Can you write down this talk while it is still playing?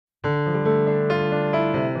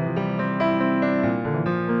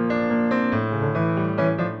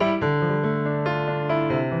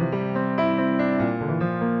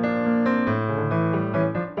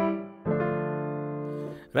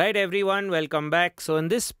Right everyone, welcome back. So in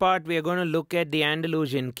this part we are going to look at the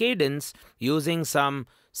Andalusian cadence using some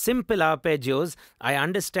simple arpeggios. I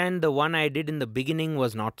understand the one I did in the beginning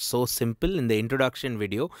was not so simple in the introduction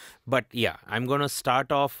video, but yeah, I'm going to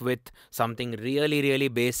start off with something really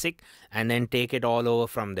basic and then take it all over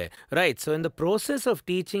from there. Right, so in the process of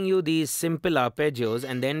teaching you these simple arpeggios,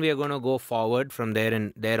 and then we are going to go forward from there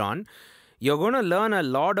and thereon, you're going to learn a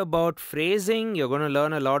lot about phrasing, you're going to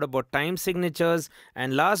learn a lot about time signatures,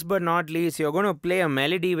 and last but not least, you're going to play a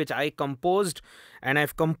melody which I composed, and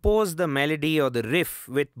I've composed the melody or the riff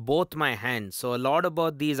with both my hands. So a lot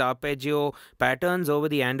about these arpeggio patterns over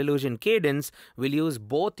the Andalusian cadence will use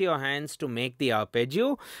both your hands to make the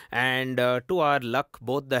arpeggio, and to our luck,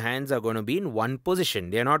 both the hands are going to be in one position.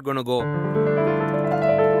 They're not going to go...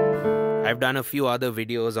 I've done a few other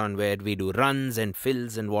videos on where we do runs and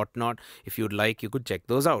fills and whatnot. If you'd like, you could check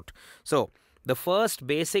those out. So the first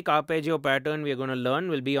basic arpeggio pattern we're going to learn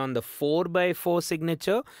will be on the 4x4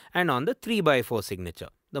 signature and on the 3x4 signature,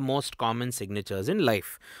 the most common signatures in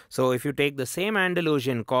life. So if you take the same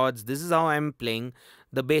Andalusian chords, this is how I'm playing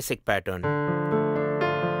the basic pattern.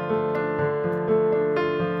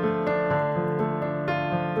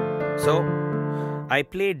 So I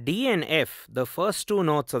play D and F, the first two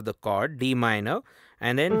notes of the chord, D minor,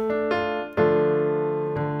 and then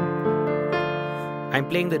I'm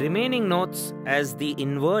playing the remaining notes as the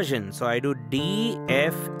inversion. So I do D,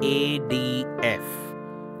 F, A, D, F.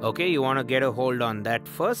 Okay, you want to get a hold on that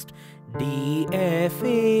first. D, F,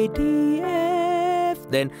 A, D, F.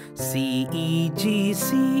 Then C, E, G,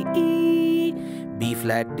 C, E. B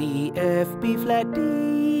flat, D, F, B flat,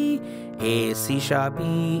 D. A, C sharp,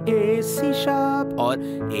 E, A, C sharp, or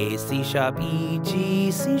A, C sharp, E,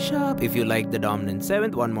 G, C sharp. If you like the dominant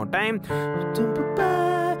seventh, one more time.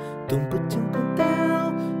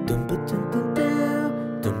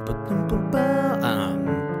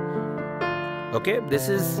 Okay, this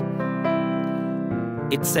is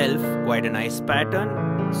itself quite a nice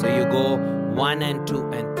pattern. So you go 1 and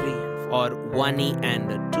 2 and 3, or 1 E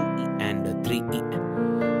and a 2 E and a 3 E.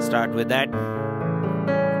 Start with that.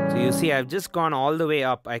 So you see, I've just gone all the way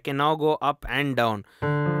up. I can now go up and down.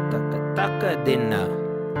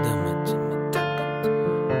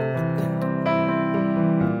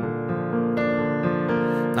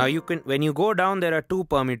 Now you can, when you go down, there are two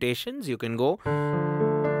permutations. You can go, you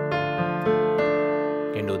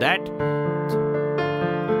can do that.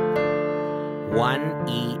 1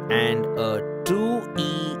 E and a 2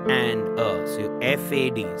 E and a. So F, A,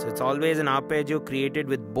 D. So it's always an arpeggio created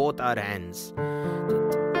with both our hands.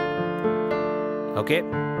 Okay,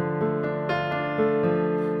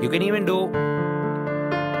 you can even do,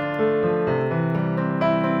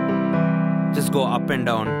 just go up and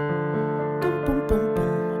down,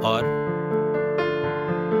 or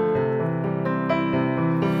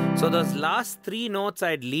so those last three notes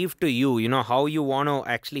I'd leave to you. You know how you want to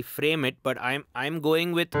actually frame it, but I'm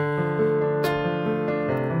going with,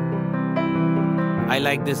 I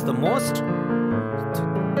like this the most.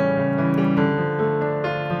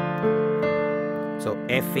 So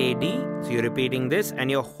F, A, D, so you're repeating this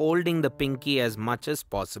and you're holding the pinky as much as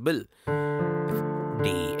possible.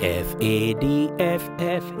 D, F, A, D, F,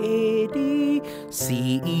 F, A, D,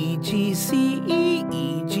 C, E, G, C, E,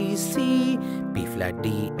 E, G, C, B flat,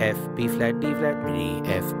 D, F, B flat, D flat, D,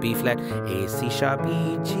 F, B flat, A, C sharp,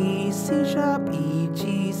 E, G, C sharp, E,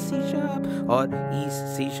 G, C sharp, or E,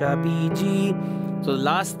 C sharp, E, G. So the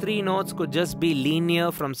last three notes could just be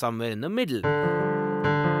linear from somewhere in the middle.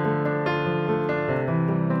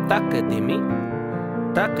 Takadimi,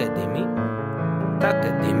 takadimi,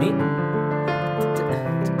 takadimi.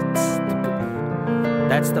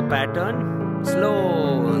 That's the pattern.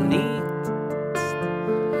 Slowly.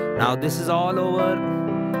 Now this is all over.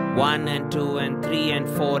 1 and 2 and 3 and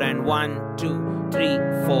 4 and 1, 2, 3,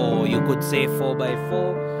 4. You could say 4 by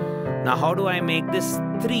 4. Now how do I make this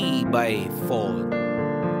 3 by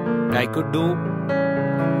 4? I could do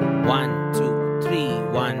 1, 2, 3,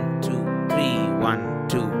 1, 2, 3, 1,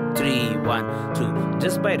 2. 3, 1, 2,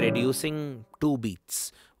 just by reducing 2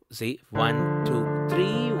 beats. See, 1, 2,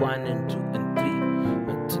 3, 1 and 2 and 3,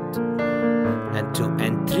 1, 2, 2, and 2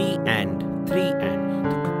 and 3 and 3 and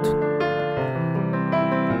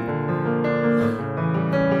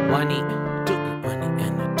 1 E, 2 E, 1 E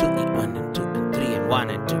and 2 E, 1 and 2 and 3 and 1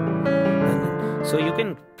 and 2. So you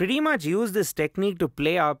can pretty much use this technique to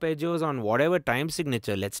play arpeggios on whatever time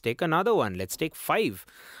signature. Let's take another one. Let's take 5.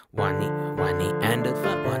 1 E and a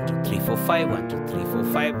 1, 2, 3, 4, 5, 1, 2, 3, 4,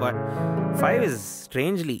 5. But 5 is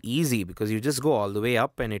strangely easy because you just go all the way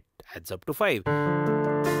up and it adds up to 5.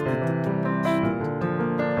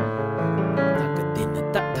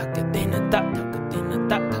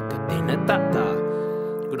 ta.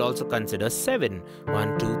 You could also consider 7.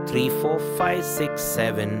 1, 2, 3, 4, 5, 6,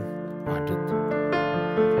 7. 1, 2,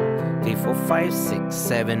 3, 4, 5, 6,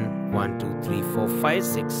 7. 1, 2, 3, 4, 5,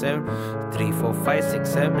 6, 7. 3, 4, 5, 6,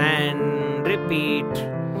 7. And repeat.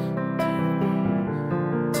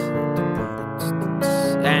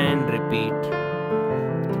 And repeat.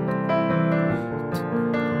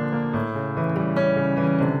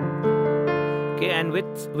 Okay, and with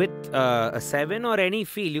a 7 or any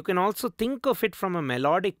feel, you can also think of it from a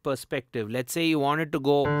melodic perspective. Let's say you wanted to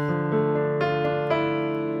go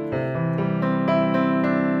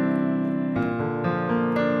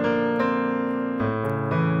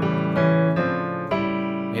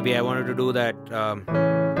maybe I wanted to do that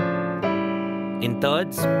in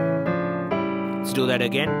thirds. Let's do that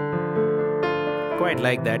again. Quite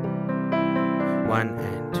like that. 1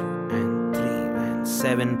 and 2 and 3 and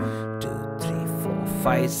 7. 2, 3, 4,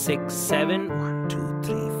 5, 6, 7. 1, 2,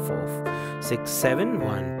 3, 4, 6, 7.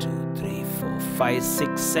 1, 2, 3, 4, 5,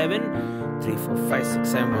 6, 7. 3, 4, 5, 6,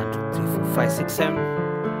 7. 1, 2, 3, 4, 5, 6, 7.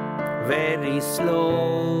 Very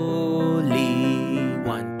slowly.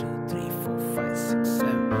 1, 2, 3, 4, 5, 6, 7.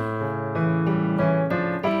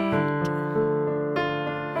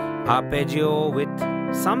 Arpeggio with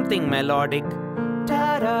something melodic.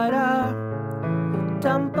 Ta-da-da.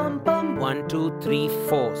 Tum-pum-pum. 1, 2, 3,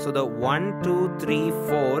 4. So the 1, 2, 3,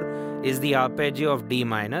 4 is the arpeggio of D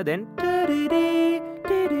minor. Then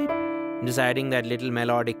just adding that little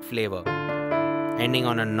melodic flavor, ending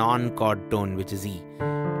on a non-chord tone, which is E.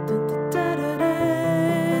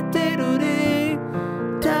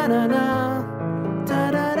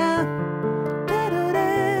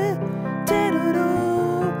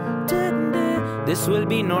 This will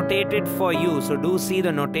be notated for you, so do see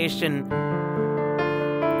the notation.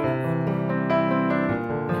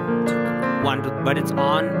 1, 2, but it's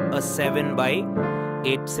on a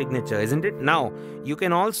 7/8 signature, isn't it? Now, you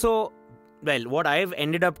can also, well, what I've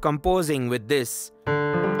ended up composing with this,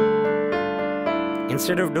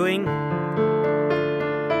 instead of doing,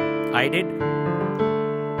 I did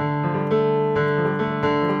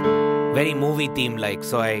very movie theme like,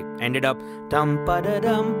 so I ended up tum pa da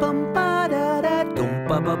dum pum pa da da dum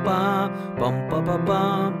pa ba ba pum pa ba ba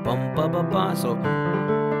pum pa ba ba. So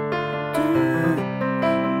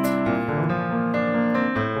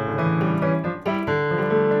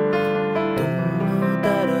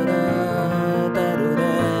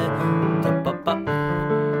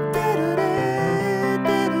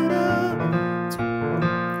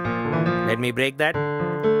let me break that.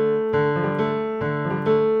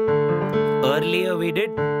 Earlier we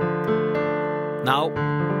did. Now.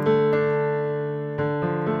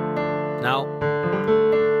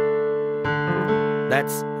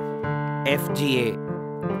 That's F, G, A.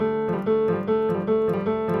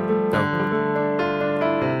 Now.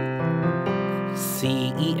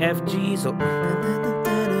 C, E, F, G. So.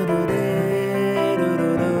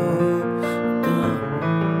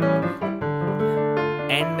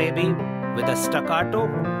 And maybe with a staccato.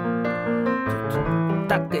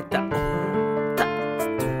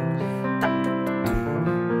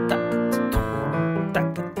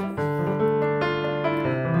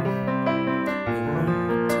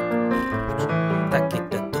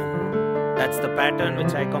 That's the pattern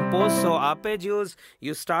which I compose. So arpeggios,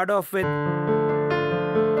 you start off with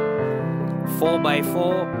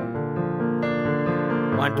 4/4.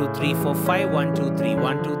 1, 2, 3, 4, 5. 1, 2, 3.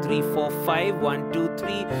 1, 2, 3, 4, 5. 1, 2,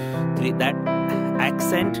 3, 3. That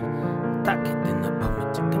accent.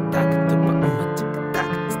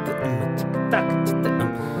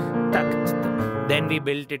 Then we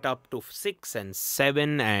built it up to 6 and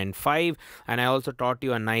 7 and 5, and I also taught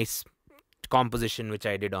you a nice composition which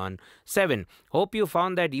I did on 7. Hope you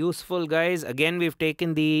found that useful, guys. Again, we've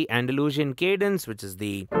taken the Andalusian Cadence, which is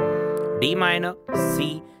the D minor,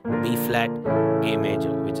 C, B flat, A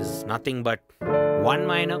major, which is nothing but 1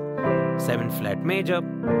 minor, 7 flat major,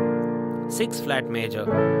 6 flat major,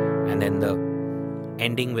 and then the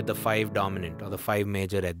ending with the 5 dominant or the 5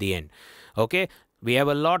 major at the end. Okay, we have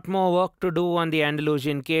a lot more work to do on the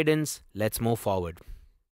Andalusian Cadence. Let's move forward.